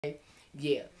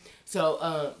Yeah.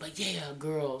 So, but yeah,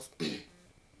 girls,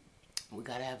 we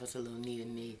gotta have us a little need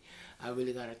and need. I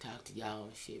really gotta talk to y'all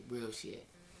and shit, real shit.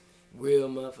 Real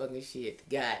motherfucking shit.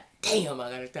 God damn, I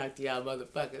gotta talk to y'all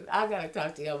motherfuckers. I gotta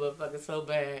talk to y'all motherfuckers so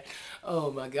bad.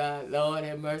 Oh my God, Lord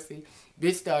have mercy.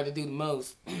 Bitch started to do the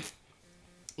most.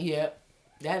 Yep,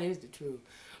 that is the truth.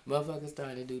 Motherfuckers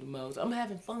starting to do the most. I'm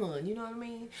having fun, you know what I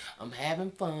mean? I'm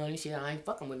having fun and shit. I ain't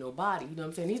fucking with nobody, you know what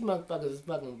I'm saying? These motherfuckers is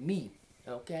fucking with me,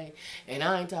 okay? And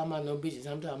I ain't talking about no bitches,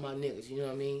 I'm talking about niggas, you know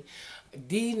what I mean?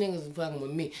 These niggas is fucking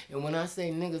with me. And when I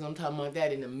say niggas, I'm talking about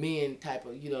that in the men type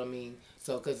of, you know what I mean?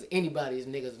 So, cause anybody is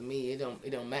niggas to me, it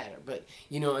don't matter. But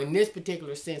you know, in this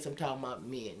particular sense, I'm talking about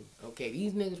men. Okay,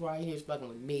 these niggas right here is fucking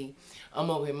with me. I'm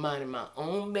over here minding my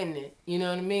own business. You know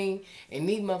what I mean? And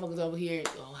these motherfuckers over here,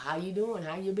 oh, how you doing?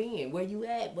 How you been? Where you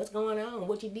at? What's going on?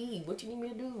 What you need? What you need me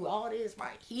to do? All this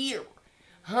right here,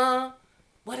 huh?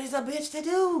 What is a bitch to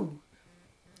do?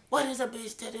 What is a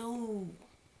bitch to do?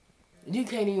 You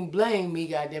can't even blame me,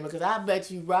 goddamn it, because I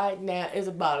bet you right now it's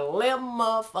about 11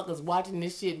 motherfuckers watching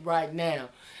this shit right now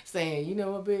saying, you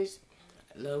know what, bitch?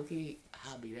 Low key,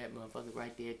 I'll be that motherfucker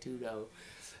right there too, though.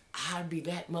 I'll be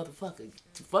that motherfucker.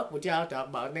 Fuck what y'all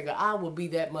talking about, nigga. I will be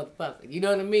that motherfucker. You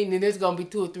know what I mean? And there's gonna be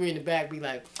 2 or 3 in the back be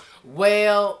like,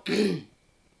 well,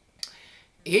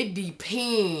 it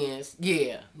depends.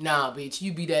 Yeah, nah, bitch,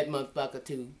 you be that motherfucker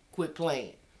too. Quit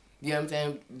playing. You know what I'm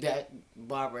saying? That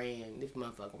Barbara Ann, this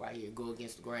motherfucker right here, go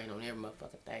against the grain on every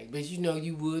motherfucking thing. Bitch, you know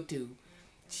you would too.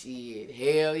 Shit,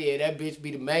 hell yeah, that bitch be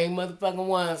the main motherfucking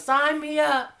one. Sign me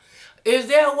up. Is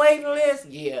there a waiting list?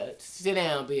 Yeah, sit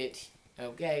down, bitch.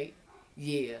 Okay?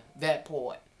 Yeah, that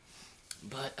part.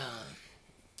 But,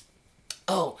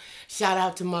 oh, shout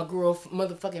out to my girl,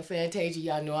 motherfucking Fantasia.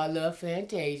 Y'all know I love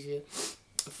Fantasia.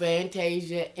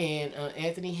 Fantasia and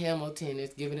Anthony Hamilton is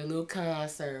giving a little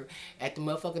concert at the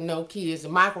motherfucking Nokia. It's a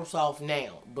Microsoft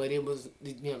now, but it was,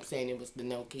 you know what I'm saying, it was the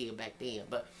Nokia back then.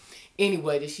 But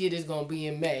anyway, the shit is gonna be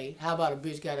in May. How about a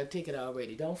bitch got a ticket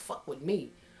already? Don't fuck with me.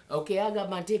 Okay, I got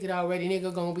my ticket already.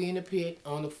 Nigga gonna be in the pit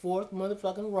on the 4th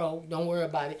motherfucking row. Don't worry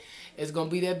about it. It's gonna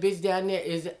be that bitch down there.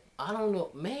 I don't know.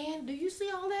 Man, do you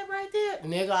see all that right there?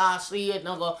 Nigga, I see it.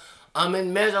 Nigga, I'm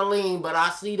in mezzanine, but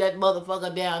I see that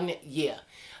motherfucker down there. Yeah.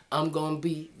 I'm gonna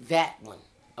be that one.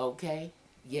 Okay?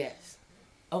 Yes.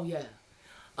 Oh yeah.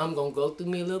 I'm gonna go through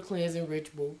me a little cleansing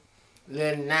ritual.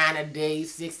 Little 90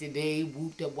 days, 60 days,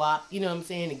 whoop the wop, you know what I'm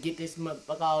saying? And get this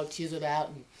motherfucker all chiseled out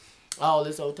and all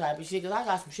this old type of shit. Cause I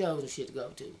got some shows and shit to go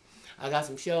to. I got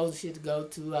some shows and shit to go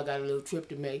to. I got a little trip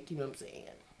to make, you know what I'm saying?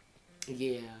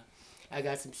 Yeah. I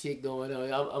got some shit going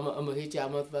on. I'm gonna hit y'all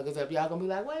motherfuckers up. Y'all gonna be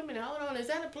like, wait a minute, hold on, is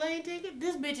that a plane ticket?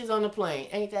 This bitch is on the plane.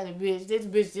 Ain't that a bitch? This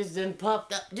bitch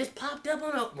just popped up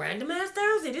on a random ass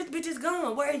Thursday. This bitch is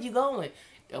gone. Where are you going?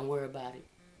 Don't worry about it.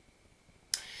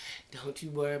 Don't you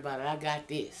worry about it. I got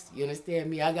this. You understand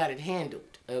me? I got it handled.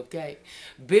 Okay?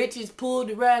 Bitches pulled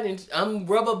around and I'm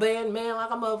rubber band man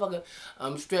like a motherfucker.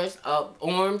 I'm stretched up,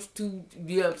 arms to,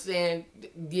 you know what I'm saying?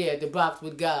 Yeah, the box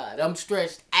with God. I'm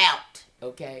stretched out.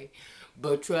 Okay?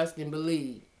 But trust and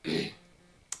believe.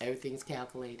 Everything's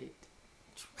calculated.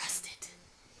 Trust it.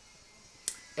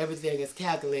 Everything is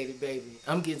calculated, baby.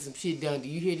 I'm getting some shit done. Do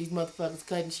you hear these motherfuckers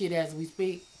cutting shit as we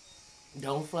speak?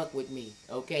 Don't fuck with me,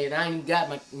 okay? And I ain't got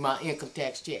my income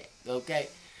tax check, okay?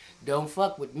 Don't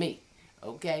fuck with me,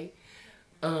 okay?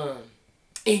 Um,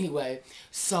 anyway,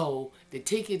 so the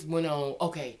tickets went on,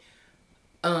 okay,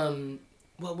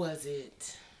 what was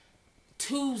it?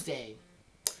 Tuesday,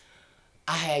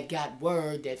 I had got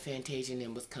word that Fantasia and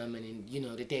them was coming and, you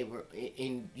know, that they were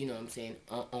in, you know what I'm saying,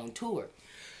 on tour.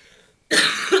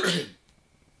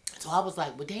 So I was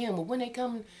like, well, damn, well, when they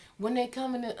coming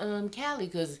to Cali?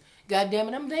 Because, goddamn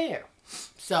it, I'm there.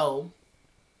 So,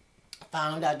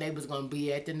 found out they was going to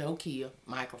be at the Nokia,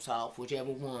 Microsoft,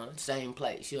 whichever one, same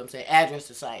place, you know what I'm saying? Address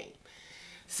the same.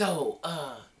 So,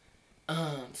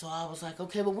 so I was like,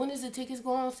 okay, but when is the tickets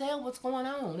going on sale? What's going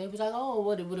on? They was like, oh,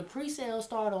 well, the pre-sale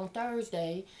start on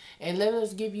Thursday, and let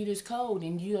us give you this code,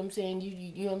 and you know what I'm saying,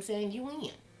 you know what I'm saying, you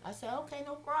in. I said, okay,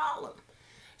 no problem.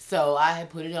 So I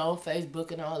had put it on Facebook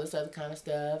and all this other kind of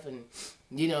stuff, and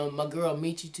you know, my girl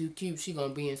Michi Too Cute, she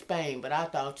gonna be in Spain, but I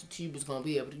thought she was gonna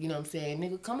be able to, you know what I'm saying,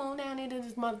 nigga, come on down into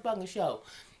this motherfucking show.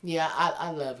 Yeah, I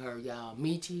love her, y'all.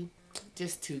 Michi,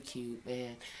 just too cute,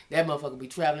 man. That motherfucker be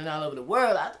traveling all over the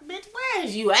world. Bitch, where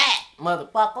is you at,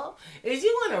 motherfucker? Is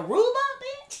you in Aruba,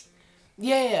 bitch?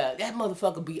 Yeah, that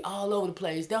motherfucker be all over the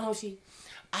place, don't she?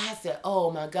 I said, oh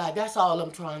my God, that's all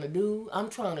I'm trying to do. I'm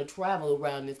trying to travel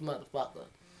around this motherfucker.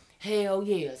 Hell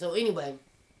yeah. So anyway,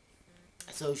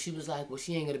 so she was like, well,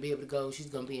 she ain't going to be able to go. She's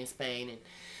going to be in Spain. And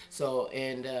So,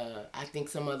 and I think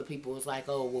some other people was like,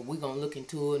 oh, well, we're going to look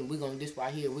into it and we're going to this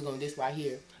right here. We're going to this right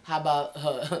here. How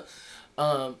about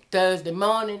Thursday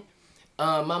morning?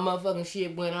 My motherfucking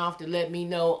shit went off to let me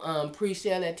know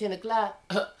pre-sale at 10 o'clock.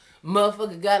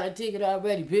 Motherfucker got a ticket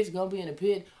already. Bitch gonna be in the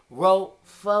pit. Row,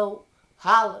 foe,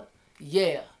 holla.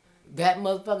 Yeah. That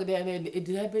motherfucker down there,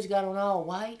 that bitch got on all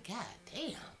white? God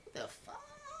damn. What the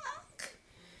fuck?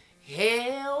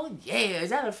 Hell yeah.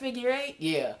 Is that a figure eight?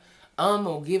 Yeah. I'm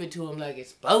gonna give it to him like it's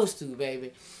supposed to,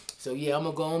 baby. So yeah, I'm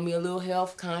gonna go on me a little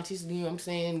health conscious, you know what I'm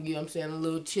saying? You know what I'm saying? A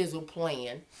little chisel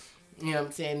plan. You know what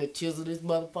I'm saying? To chisel this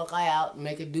motherfucker out and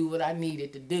make it do what I need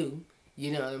it to do.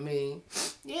 You know what I mean?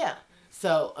 Yeah.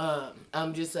 So,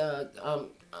 I'm just,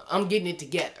 I'm getting it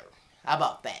together. How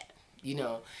about that? You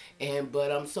know?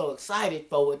 But I'm so excited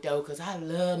for it, though, because I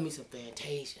love me some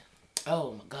Fantasia.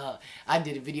 Oh, my God. I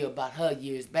did a video about her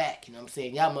years back. You know what I'm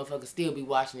saying? Y'all motherfuckers still be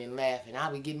watching and laughing.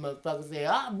 I be getting motherfuckers saying,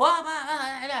 oh, boy,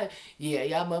 blah. Yeah,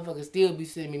 y'all motherfuckers still be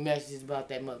sending me messages about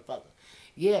that motherfucker.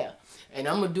 Yeah. And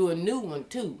I'm going to do a new one,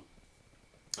 too,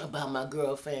 about my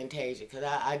girl Fantasia, because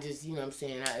I just, you know what I'm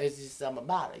saying, it's just something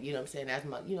about her, you know what I'm saying, that's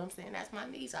my, you know what I'm saying, that's my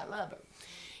niece, I love her,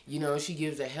 you know, she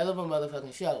gives a hell of a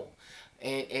motherfucking show,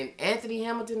 and Anthony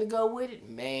Hamilton to go with it,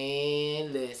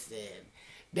 man, listen,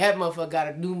 that motherfucker got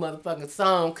a new motherfucking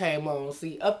song came on.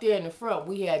 See, up there in the front,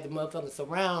 we had the motherfucking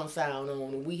surround sound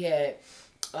on, and we had,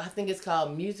 I think it's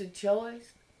called Music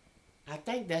Choice, I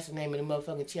think that's the name of the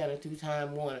motherfucking channel,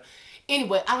 Time Warner.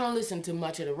 Anyway, I don't listen to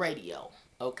much of the radio.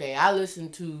 Okay, I listen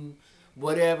to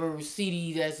whatever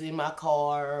CD that's in my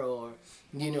car, or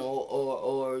you know,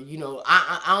 or you know,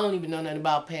 I don't even know nothing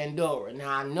about Pandora. Now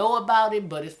I know about it,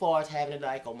 but as far as having it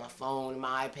like on my phone and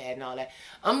my iPad and all that,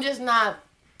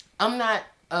 I'm not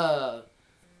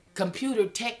computer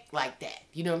tech like that.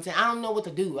 You know what I'm saying? I don't know what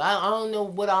to do. I don't know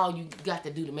what all you got to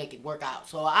do to make it work out.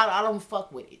 So I don't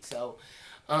fuck with it. So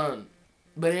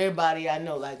but everybody I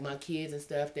know, like my kids and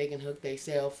stuff, they can hook their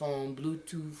cell phone,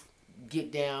 Bluetooth,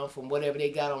 get down from whatever they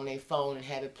got on their phone and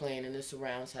have it playing in the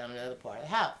surround sound in the other part of the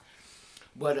house.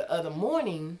 But the other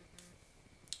morning,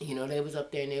 you know, they was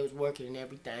up there and they was working and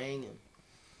everything,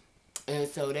 and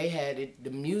so they had the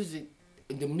music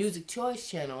choice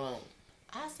channel on.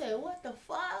 I said, what the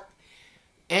fuck?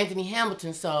 Anthony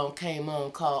Hamilton song came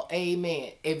on called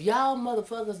Amen. If y'all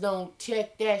motherfuckers don't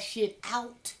check that shit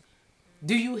out,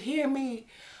 do you hear me?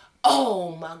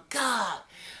 Oh my God.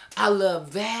 I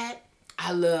love that.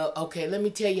 Okay, let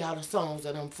me tell y'all the songs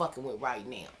that I'm fucking with right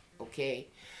now, okay?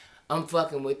 I'm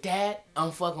fucking with that.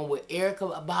 I'm fucking with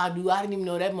Erykah Badu. I didn't even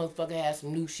know that motherfucker had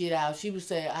some new shit out. She was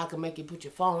saying, I can make you put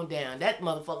your phone down. That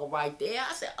motherfucker right there.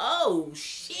 I said, oh,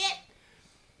 shit.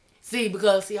 See,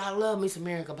 I love me some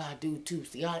Erykah Badu, too.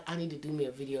 See, I need to do me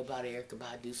a video about Erykah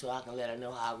Badu so I can let her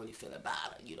know how I really feel about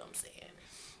her. You know what I'm saying?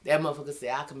 That motherfucker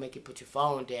said, I can make you put your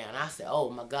phone down. I said,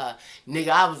 oh my God. Nigga,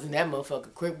 I was in that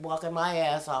motherfucker crip walking my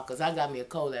ass off because I got me a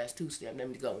cold ass two-step. Let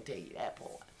me go and tell you that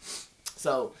part.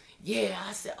 So, yeah,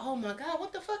 I said, oh my God,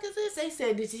 what the fuck is this? They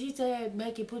said, did she say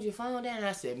make you put your phone down?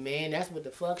 I said, man, that's what the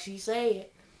fuck she said.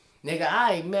 Nigga,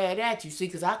 I ain't mad at you, see,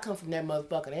 because I come from that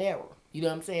motherfucking era. You know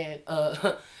what I'm saying?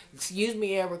 Excuse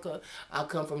me, Erica. I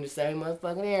come from the same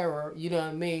motherfucking era. You know what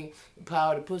I mean? The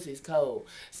power of the pussy is cold.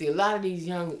 See, a lot of these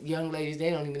young ladies, they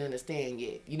don't even understand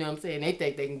yet. You know what I'm saying? They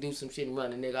think they can do some shit and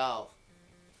run a nigga off.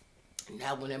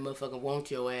 Not when that motherfucker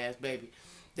wants your ass, baby.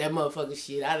 That motherfucker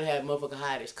shit, I done had a motherfucker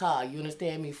hide his car. You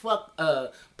understand me? Fuck,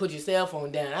 put your cell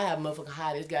phone down. I have a motherfucker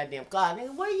hide his goddamn car.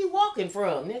 Nigga, where you walking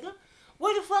from, nigga?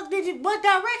 Where the fuck did you, what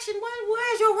direction?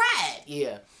 Where's your ride?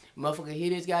 Yeah. Motherfucker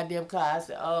hit his goddamn car. I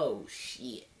said, oh,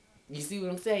 shit. You see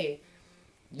what I'm saying?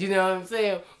 You know what I'm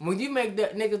saying? When you make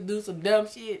niggas do some dumb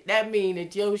shit, that mean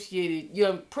that your shit is,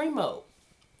 you're primo.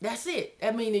 That's it.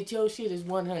 That mean that your shit is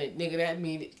 100, nigga. That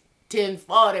mean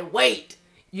 1040 weight.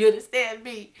 You understand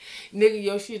me? Nigga,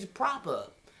 your shit's proper.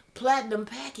 Platinum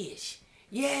package.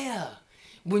 Yeah.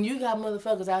 When you got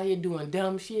motherfuckers out here doing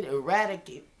dumb shit,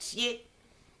 erratic shit,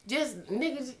 just,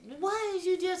 niggas, why is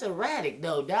you just erratic,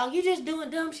 though, dog? You just doing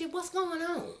dumb shit. What's going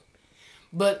on?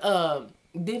 But,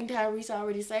 didn't Tyrese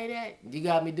already say that? You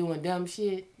got me doing dumb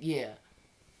shit? Yeah.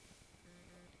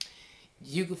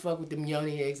 You can fuck with them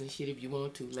yoni eggs and shit if you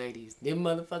want to, ladies. Them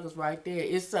motherfuckers right there,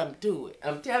 it's something to it.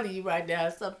 I'm telling you right now,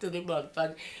 it's something to them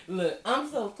motherfuckers. Look, I'm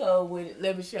so cold with it.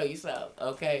 Let me show you something,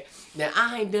 okay? Now,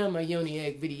 I ain't done my yoni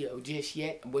egg video just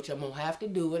yet, which I'm going to have to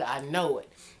do it. I know it.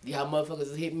 Y'all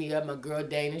motherfuckers hit me up. My girl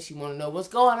Dana, she want to know what's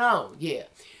going on. Yeah.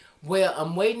 Well,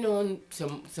 I'm waiting on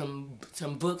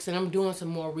some books, and I'm doing some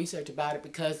more research about it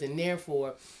because, and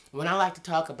therefore, when I like to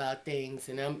talk about things,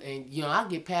 and you know, I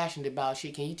get passionate about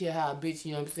shit. Can you tell how a bitch,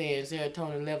 you know what I'm saying,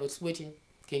 serotonin level switching?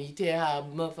 Can you tell how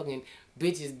motherfucking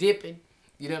bitch is dipping?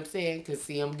 You know what I'm saying? Because,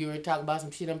 see, I'm going to talk about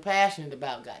some shit I'm passionate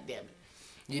about, goddammit.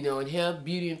 You know, in health,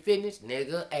 beauty, and fitness,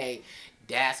 nigga, hey,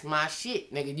 that's my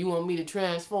shit, nigga. You want me to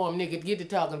transform, nigga, get to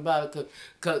talking about it,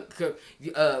 wait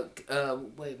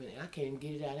a minute, I can't even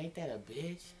get it out. Ain't that a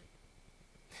bitch?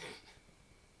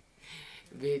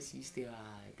 Bitch, you still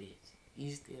alright, bitch.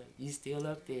 You still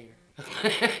up there.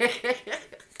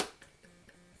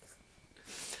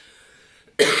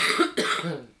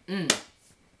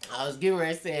 I was getting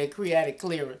ready to say creative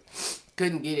clearance.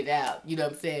 Couldn't get it out. You know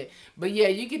what I'm saying? But yeah,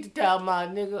 you get to talk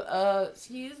about, nigga,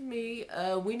 excuse me,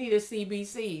 we need a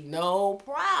CBC. No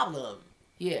problem.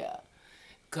 Yeah.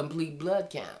 Complete blood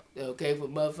count. Okay, for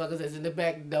motherfuckers that's in the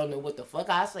back that don't know what the fuck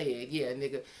I said. Yeah,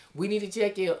 nigga, we need to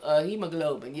check your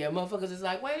hemoglobin. Yeah, motherfuckers is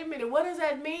like, wait a minute, what does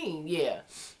that mean? Yeah.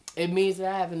 It means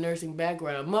that I have a nursing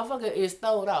background. Motherfucker is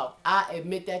throwed off. I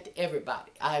admit that to everybody.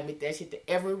 I admit that shit to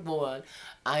everyone.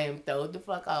 I am throwed the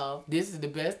fuck off. This is the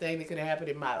best thing that could have happened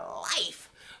in my life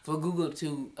for Google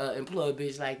to employ a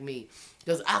bitch like me.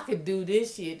 Because I could do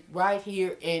this shit right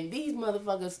here, and these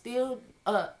motherfuckers still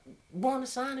want to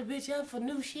sign a bitch up for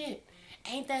new shit.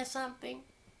 Ain't that something?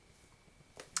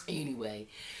 Anyway,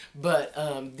 but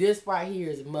this right here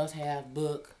is a must-have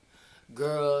book.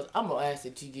 Girls, I'm going to ask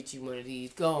that you get you one of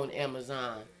these. Go on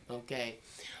Amazon, okay?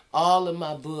 All of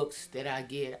my books that I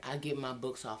get my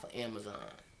books off of Amazon,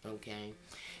 okay?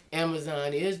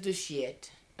 Amazon is the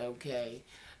shit, okay?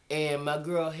 And my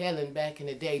girl Helen back in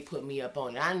the day put me up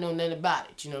on it. I know nothing about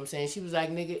it, you know what I'm saying? She was like,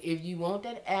 nigga, if you want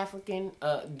that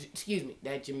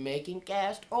that Jamaican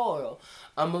cast oil,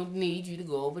 I'm going to need you to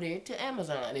go over there to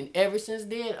Amazon. And ever since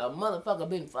then, a motherfucker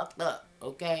been fucked up,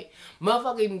 okay?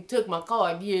 Motherfucker even took my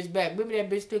card years back. Remember that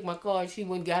bitch took my card? She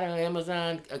went and got her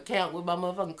Amazon account with my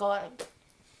motherfucking card?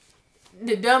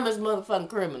 The dumbest motherfucking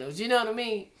criminals, you know what I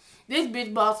mean? This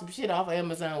bitch bought some shit off of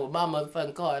Amazon with my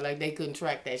motherfucking card. Like they couldn't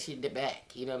track that shit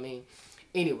back. You know what I mean?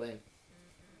 Anyway.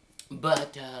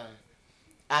 But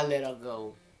I let her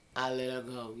go. I let her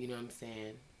go. You know what I'm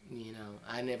saying? You know,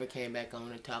 I never came back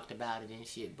on and talked about it and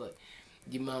shit. But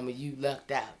your mama, you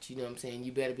lucked out. You know what I'm saying?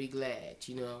 You better be glad.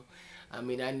 You know? I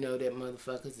mean, I know that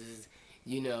motherfuckers is,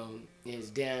 you know, is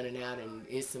down and out. And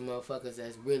it's some motherfuckers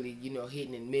that's really, you know,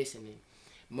 hitting and missing.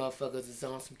 And motherfuckers is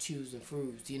on some chews and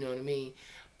fruits. You know what I mean?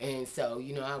 And so,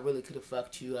 you know, I really could have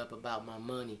fucked you up about my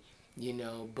money, you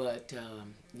know, but,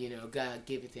 you know, God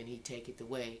giveth and he taketh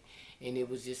away. And it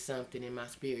was just something in my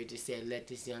spirit that said, let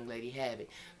this young lady have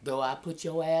it. Though I put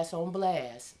your ass on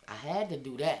blast, I had to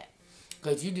do that.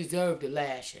 Because you deserve the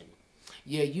lashing.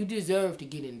 Yeah, you deserve to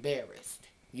get embarrassed.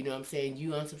 You know what I'm saying?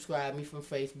 You unsubscribed me from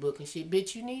Facebook and shit.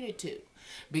 Bitch, you needed to.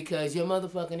 Because your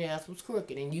motherfucking ass was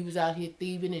crooked. And you was out here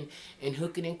thieving and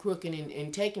hooking and crooking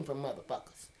and taking from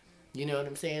motherfuckers. You know what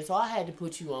I'm saying? So I had to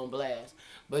put you on blast.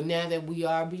 But now that we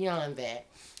are beyond that,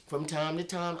 from time to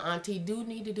time, Auntie do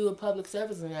need to do a public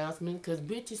service announcement because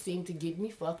bitches seem to get me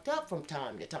fucked up from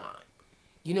time to time.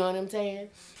 You know what I'm saying?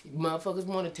 Motherfuckers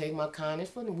want to take my kindness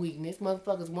for the weakness.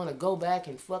 Motherfuckers want to go back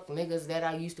and fuck niggas that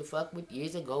I used to fuck with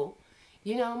years ago.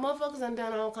 You know, motherfuckers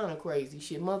done all kind of crazy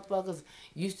shit. Motherfuckers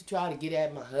used to try to get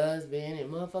at my husband,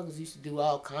 and motherfuckers used to do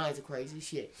all kinds of crazy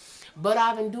shit. But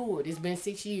I've endured. It's been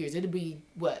 6 years. It'll be,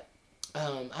 what?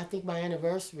 I think my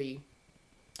anniversary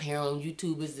here on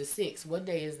YouTube is the 6th. What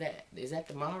day is that? Is that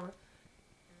tomorrow?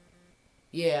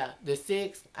 Yeah, the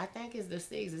 6th. I think it's the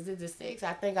 6th. Is it the 6th?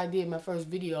 I think I did my first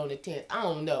video on the 10th. I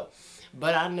don't know.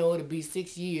 But I know it'll be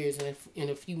 6 years in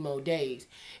a few more days.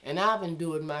 And I've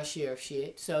endured my share of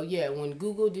shit. So, yeah, when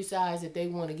Google decides that they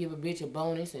want to give a bitch a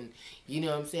bonus and, you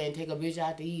know what I'm saying, take a bitch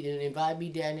out to eat and invite me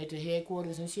down there to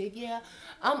headquarters and shit, yeah,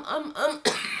 I'm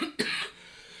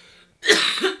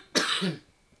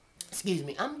excuse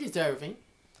me, I'm deserving.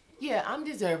 Yeah, I'm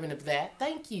deserving of that.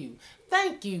 Thank you.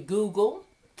 Thank you, Google.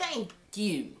 Thank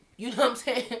you. You know what I'm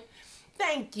saying?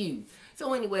 Thank you.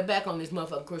 So anyway, back on this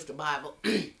motherfucking crystal Bible.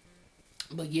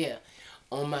 But yeah,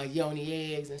 on my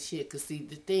yoni eggs and shit. Because see,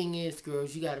 the thing is,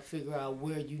 girls, you got to figure out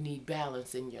where you need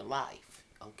balance in your life.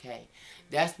 Okay?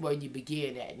 That's where you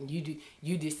begin at. And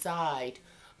you decide.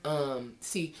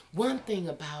 See, one thing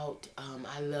about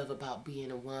I love about being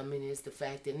a woman is the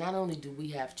fact that not only do we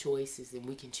have choices and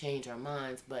we can change our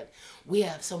minds, but we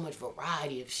have so much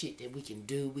variety of shit that we can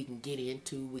do, we can get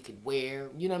into, we can wear.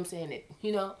 You know what I'm saying? That,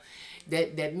 you know,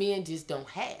 that men just don't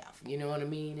have. You know what I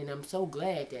mean? And I'm so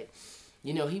glad that,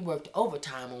 you know, he worked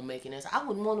overtime on making us. I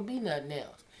wouldn't want to be nothing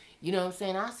else. You know what I'm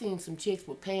saying? I seen some chicks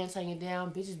with pants hanging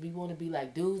down. Bitches be want to be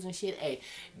like dudes and shit. Hey,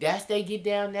 that's they get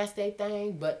down. That's they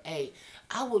thing. But, hey,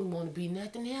 I wouldn't want to be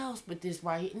nothing else but this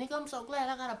right here. Nigga, I'm so glad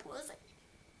I got a pussy.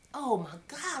 Oh, my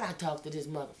God, I talked to this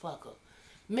motherfucker.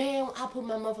 Man, I put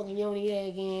my motherfucking yoni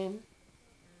egg in.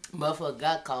 Motherfucker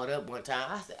got caught up one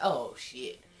time. I said, oh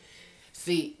shit.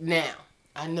 See, now,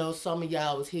 I know some of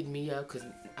y'all was hitting me up because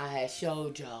I had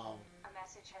showed y'all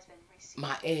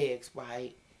my eggs,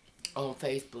 right, on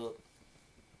Facebook.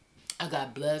 I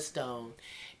got bloodstone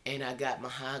and I got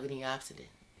mahogany obsidian.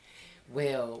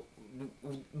 Well,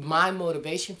 my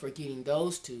motivation for getting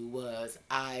those two was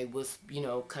I was,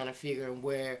 kind of figuring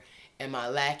where am I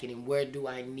lacking and where do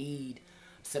I need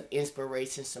some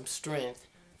inspiration, some strength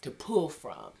to pull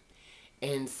from.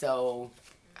 And so,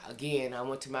 again, I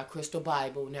went to my crystal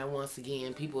Bible. Now, once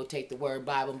again, people will take the word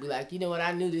Bible and be like, you know what?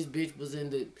 I knew this bitch was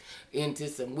into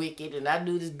some wicked, and I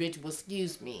knew this bitch was,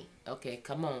 excuse me. Okay,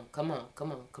 come on.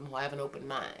 I have an open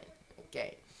mind.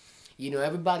 Okay,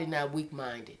 everybody not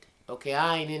weak-minded. Okay,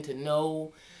 I ain't into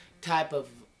no type of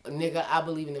nigga. I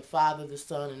believe in the Father, the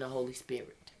Son, and the Holy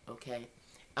Spirit. Okay,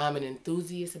 I'm an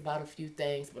enthusiast about a few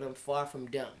things, but I'm far from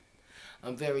dumb.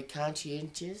 I'm very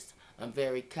conscientious. I'm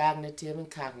very cognitive and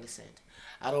cognizant.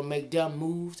 I don't make dumb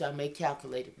moves. I make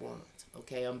calculated ones.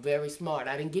 Okay, I'm very smart.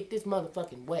 I didn't get this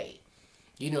motherfucking way,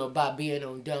 by being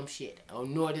on dumb shit.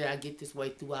 Nor did I get this way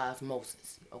through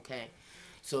osmosis. Okay,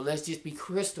 so let's just be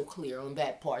crystal clear on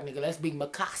that part, nigga. Let's be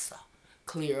Mikasa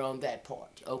clear on that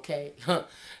part. Okay,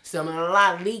 some a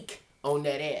lot leak on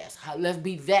that ass. Let's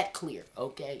be that clear.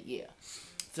 Okay, yeah.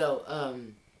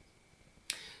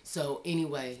 So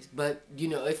anyways, but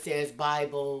it says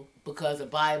Bible because the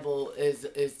Bible is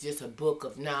just a book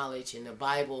of knowledge, and the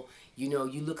Bible, you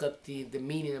look up the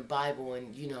meaning of Bible,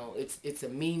 and it's a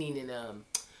meaning, and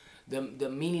the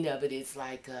meaning of it is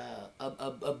like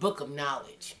a book of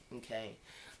knowledge, okay,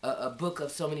 a book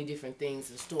of so many different things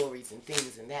and stories and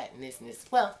things and that and this and this.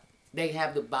 Well, they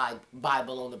have the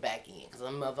Bible on the back end, because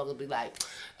some motherfuckers be like,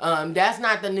 that's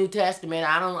not the New Testament.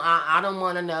 I don't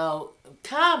want to know.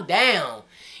 Calm down.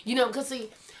 Because see,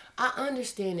 I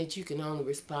understand that you can only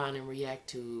respond and react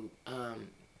to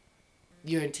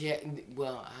your I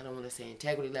don't want to say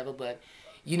integrity level, but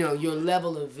your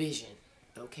level of vision,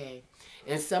 okay?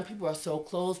 And some people are so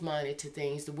close-minded to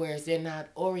things, whereas they're not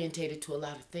orientated to a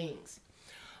lot of things.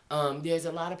 There's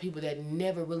a lot of people that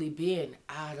never really been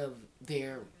out of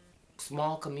their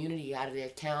small community, out of their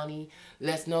county,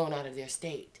 less known, out of their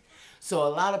state. So a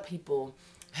lot of people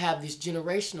have this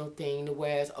generational thing,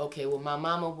 whereas, okay, well, my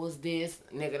mama was this,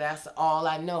 nigga, that's all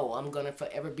I know. I'm going to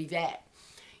forever be that.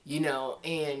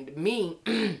 And me,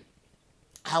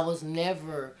 I was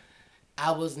never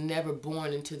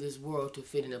born into this world to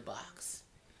fit in a box.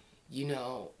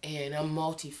 And I'm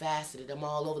multifaceted. I'm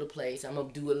all over the place. I'm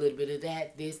going to do a little bit of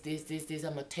that, this.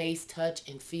 I'm going to taste, touch,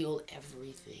 and feel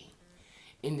everything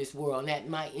in this world. And at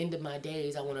my end of my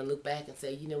days, I want to look back and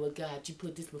say, you know what, God, you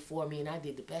put this before me, and I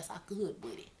did the best I could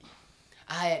with it.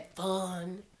 I had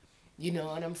fun. You know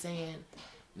what I'm saying?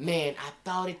 Man, I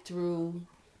thought it through.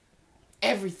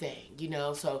 Everything,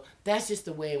 So that's just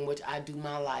the way in which I do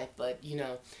my life. But,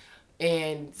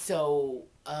 and so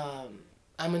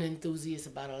I'm an enthusiast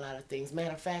about a lot of things.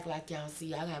 Matter of fact, like y'all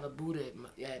see, I have a Buddha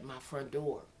at my front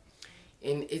door.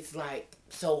 And it's like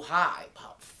so high,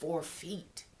 about 4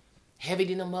 feet. Heavy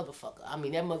than a motherfucker. I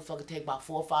mean, that motherfucker take about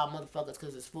 4 or 5 motherfuckers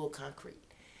because it's full concrete.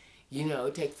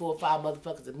 It take 4 or 5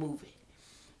 motherfuckers to move it.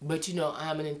 But,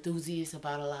 I'm an enthusiast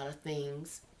about a lot of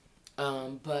things.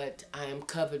 But I am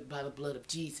covered by the blood of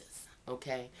Jesus.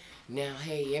 Okay? Now,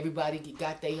 hey, everybody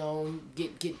got their own,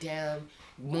 get down.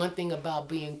 One thing about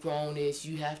being grown is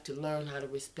you have to learn how to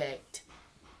respect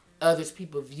others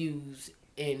people's views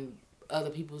and other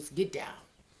people's get down.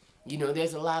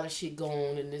 There's a lot of shit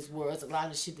going on in this world. There's a lot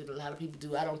of shit that a lot of people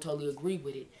do. I don't totally agree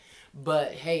with it.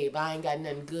 But, hey, if I ain't got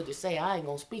nothing good to say, I ain't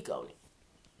going to speak on it.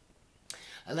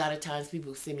 A lot of times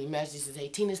people send me messages and say,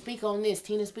 Tina, speak on this.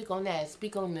 Tina, speak on that.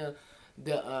 Speak on the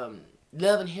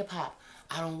love and hip-hop.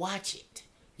 I don't watch it.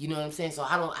 You know what I'm saying? So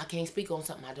I can't speak on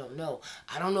something I don't know.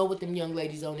 I don't know what them young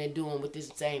ladies on there doing with this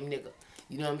same nigga.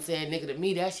 You know what I'm saying? Nigga, to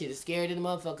me, that shit is scary to the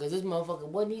motherfucker. Cause this motherfucker,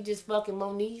 wasn't he just fucking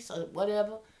Moniece or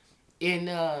whatever in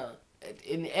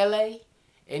L.A.?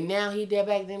 And now he there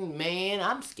back then. Man,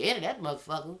 I'm scared of that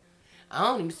motherfucker. I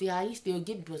don't even see how he still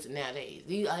getting pussy nowadays.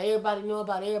 Everybody know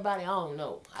about everybody. I don't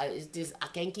know. It's just, I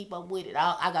can't keep up with it.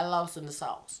 I got lost in the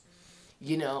sauce.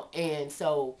 And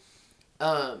so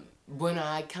when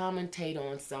I commentate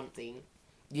on something,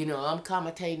 I'm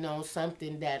commentating on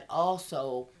something that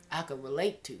also I can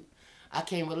relate to. I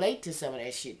can't relate to some of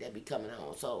that shit that be coming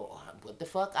on. So what the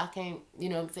fuck? I can't, you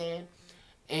know what I'm saying?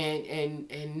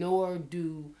 And nor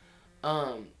do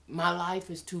my life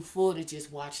is too full to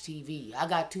just watch TV. I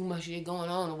got too much shit going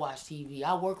on to watch TV.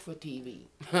 I work for TV.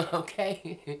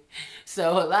 Okay?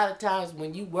 So a lot of times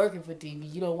when you working for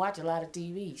TV, you don't watch a lot of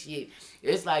TV shit.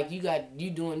 It's like you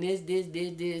doing this.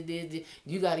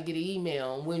 You got to get an email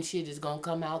on when shit is gonna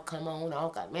come out, come on.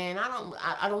 Man,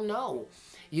 I don't know.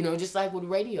 Just like with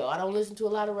radio, I don't listen to a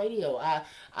lot of radio.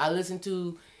 I listen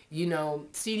to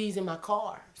CDs in my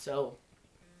car. So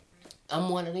I'm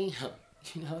one of them.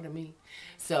 You know what I mean?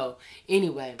 So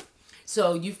anyway,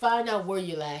 so you find out where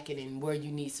you're lacking and where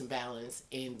you need some balance,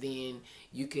 and then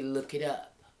you can look it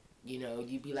up.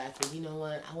 You be like, well, you know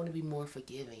what? I want to be more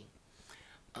forgiving.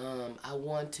 I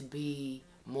want to be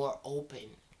more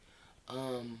open.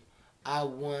 I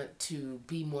want to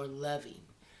be more loving.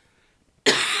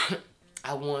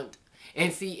 I want,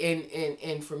 and see,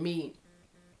 and for me,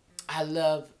 I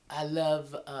love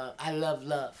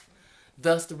love.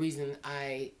 Thus the reason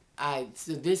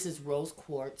so this is rose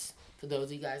quartz. For those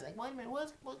of you guys like, wait a minute,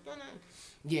 what's going on?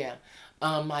 Yeah.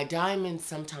 My diamonds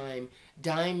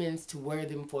to wear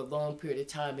them for a long period of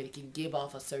time, and it can give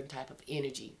off a certain type of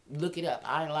energy. Look it up.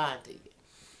 I ain't lying to you.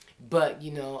 But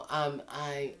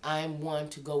I'm one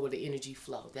to go with the energy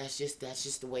flow. That's just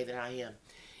the way that I am.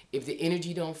 If the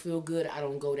energy don't feel good, I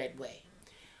don't go that way.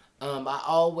 I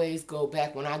always go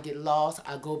back when I get lost.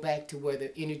 I go back to where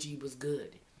the energy was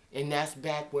good, and that's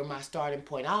back where my starting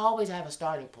point. I always have a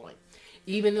starting point,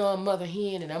 even though I'm mother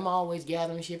hen and I'm always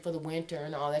gathering shit for the winter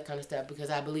and all that kind of stuff because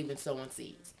I believe in sowing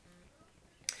seeds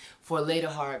for later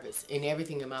harvest in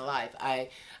everything in my life.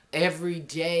 Every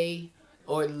day,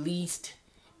 or at least,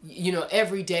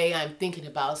 every day I'm thinking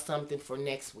about something for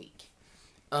next week.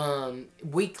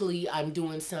 Weekly, I'm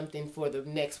doing something for the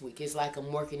next week. It's like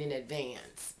I'm working in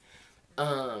advance.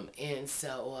 And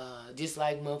so, just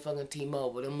like motherfucking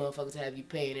T-Mobile, them motherfuckers have you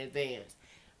pay in advance.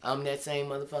 I'm that same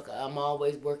motherfucker. I'm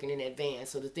always working in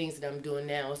advance. So the things that I'm doing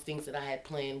now is things that I had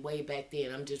planned way back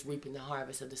then. I'm just reaping the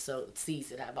harvest of the seeds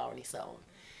that I've already sown.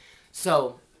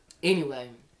 So, anyway,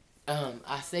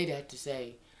 I say that to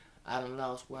say I done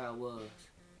lost where I was.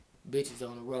 Bitches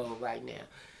on the road right now.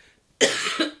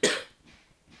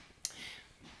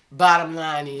 Bottom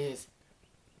line is,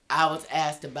 I was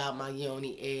asked about my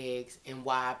yoni eggs and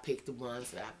why I picked the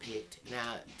ones that I picked.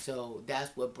 Now, so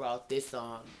that's what brought this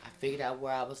on. I figured out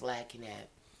where I was lacking at.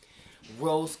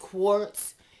 Rose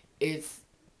quartz, it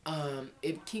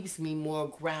keeps me more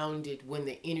grounded when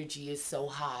the energy is so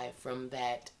high from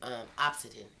that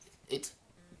obsidian. It's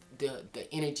the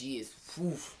energy is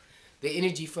woof. The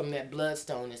energy from that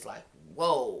bloodstone is like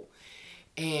whoa.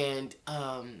 And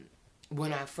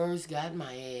when I first got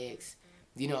my eggs,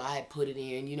 I had put it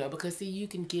in, because see, you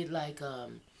can get like,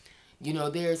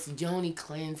 there's yoni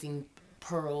cleansing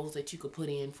pearls that you could put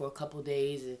in for a couple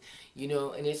days, and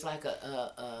and it's like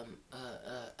a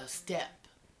step,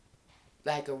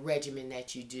 like a regimen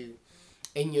that you do,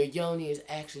 and your yoni is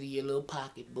actually your little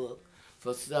pocketbook.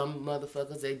 For some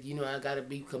motherfuckers that I gotta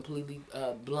be completely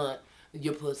blunt,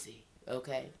 your pussy,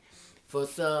 okay. For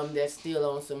some that's still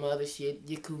on some other shit,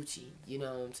 your coochie, you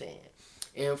know what I'm saying.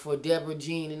 And for Deborah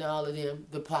Jean and all of them,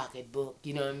 the pocketbook,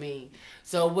 you know what I mean?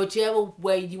 So whichever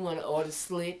way you want to, or the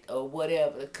slit, or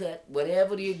whatever, the cut,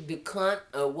 whatever the cunt,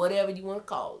 or whatever you want to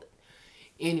call it.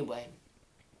 Anyway,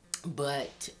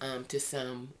 but to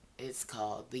some, it's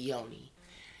called the yoni.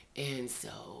 And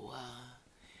so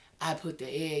I put the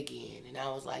egg in, and I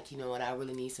was like, you know what, I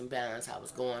really need some balance. I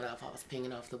was going off, I was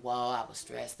pinging off the wall, I was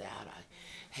stressed out. I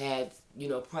had,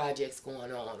 projects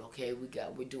going on. Okay,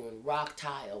 we're doing rock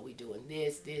tile, we're doing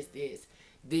this.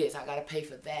 I gotta pay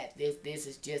for that. This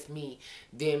is just me.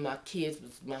 Then my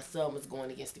son was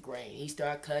going against the grain. He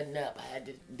started cutting up. I had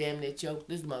to damn near choke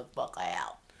this motherfucker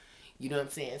out. You know what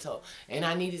I'm saying? So, and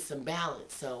I needed some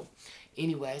balance. So,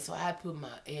 anyway, so I put my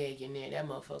egg in there. That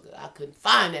motherfucker, I couldn't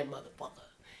find that motherfucker.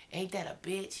 Ain't that a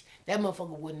bitch? That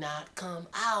motherfucker would not come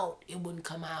out. It wouldn't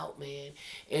come out, man.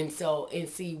 And so, and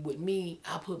see, with me,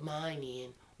 I put mine in,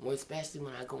 especially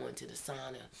when I go into the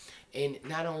sauna. And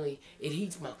not only, it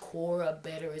heats my core up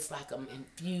better, it's like I'm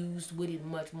infused with it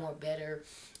much more better.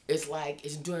 It's like,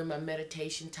 it's during my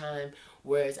meditation time,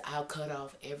 whereas I'll cut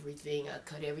off everything. I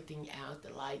cut everything out,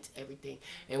 the lights, everything.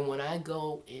 And when I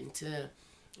go into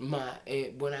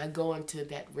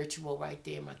that ritual right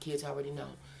there, my kids already know.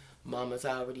 Mama's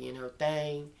already in her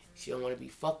thing. She don't want to be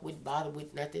fucked with, bothered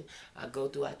with, nothing. I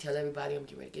tell everybody I'm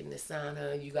getting ready to get in the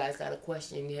sauna. You guys got a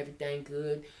question, everything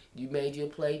good. You made your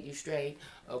plate, you straight.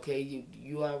 Okay,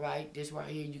 you all right? This right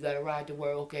here, you got to ride to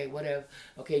work. Okay, whatever.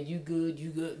 Okay, you good.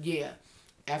 Yeah.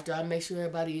 After I make sure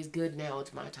everybody is good, now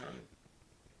it's my time.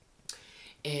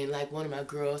 And like one of my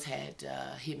girls had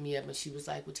hit me up and she was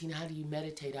like, well, Tina, how do you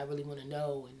meditate? I really want to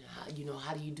know. And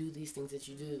how do you do these things that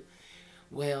you do?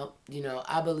 Well,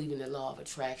 I believe in the law of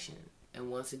attraction. And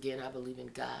once again, I believe in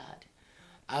God.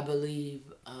 I believe,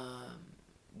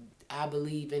 I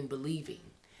believe in believing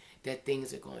that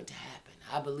things are going to happen.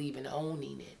 I believe in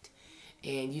owning it.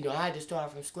 And, I had to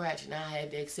start from scratch and I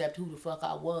had to accept who the fuck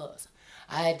I was.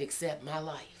 I had to accept my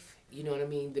life. You know what I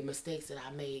mean? The mistakes that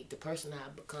I made, the person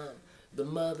I've become, the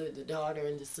mother, the daughter,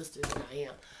 and the sister that I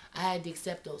am. I had to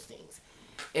accept those things.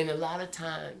 And a lot of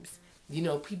times,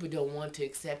 people don't want to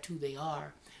accept who they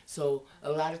are. So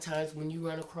a lot of times when you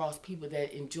run across people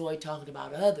that enjoy talking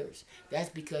about others, that's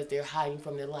because they're hiding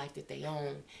from the life that they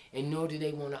own, and nor do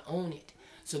they want to own it.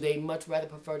 So they much rather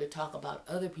prefer to talk about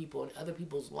other people and other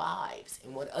people's lives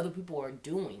and what other people are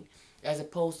doing as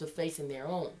opposed to facing their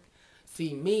own.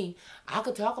 See, me, I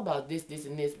could talk about this, this,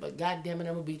 and this, but goddamn it,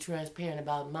 I'm going to be transparent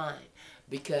about mine.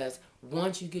 Because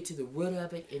once you get to the root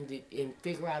of it and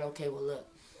figure out, okay, well, look,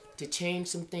 to change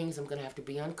some things, I'm going to have to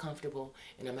be uncomfortable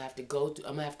and I'm going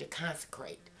to have to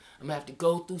consecrate. I'm going to have to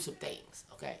go through some things,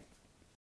 okay?